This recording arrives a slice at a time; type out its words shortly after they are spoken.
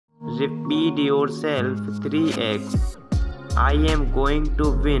Repeat yourself 3x. I am going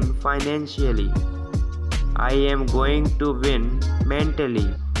to win financially. I am going to win mentally.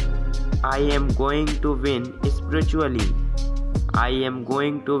 I am going to win spiritually. I am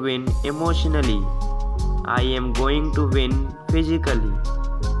going to win emotionally. I am going to win physically.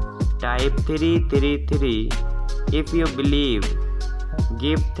 Type 333 if you believe.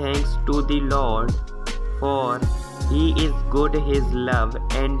 Give thanks to the Lord, for He is good, His love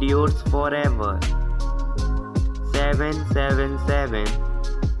endures forever. 777.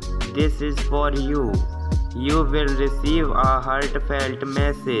 This is for you. You will receive a heartfelt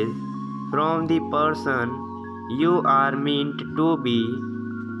message from the person you are meant to be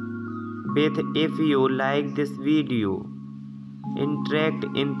with. If you like this video, interact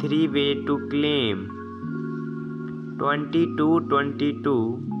in 3 ways to claim. 2222.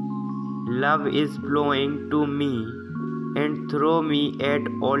 Love is flowing to me and through me at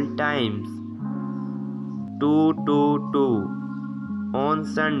all times. 222. On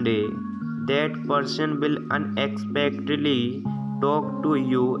Sunday, that person will unexpectedly talk to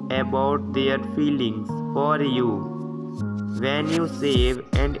you about their feelings for you. When you save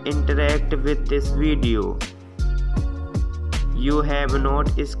and interact with this video, you have not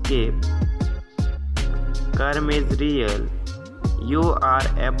escaped. Karma is real. You are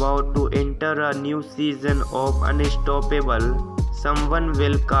about to enter a new season of unstoppable. Someone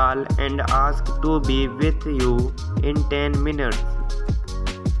will call and ask to be with you in 10 minutes.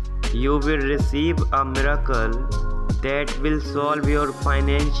 You will receive a miracle that will solve your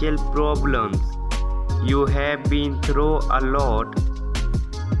financial problems. You have been through a lot.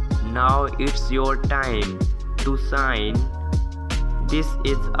 Now it's your time to shine. This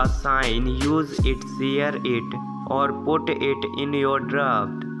is a sign. Use it, share it, or put it in your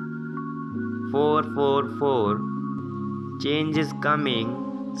draft. 444. Change is coming.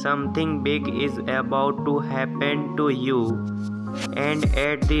 Something big is about to happen to you, and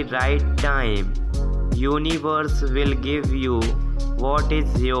at the right time. Universe will give you what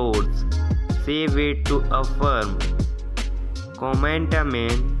is yours. Save it to affirm. Comment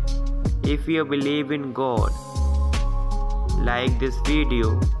amen if you believe in God. Like this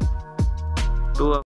video to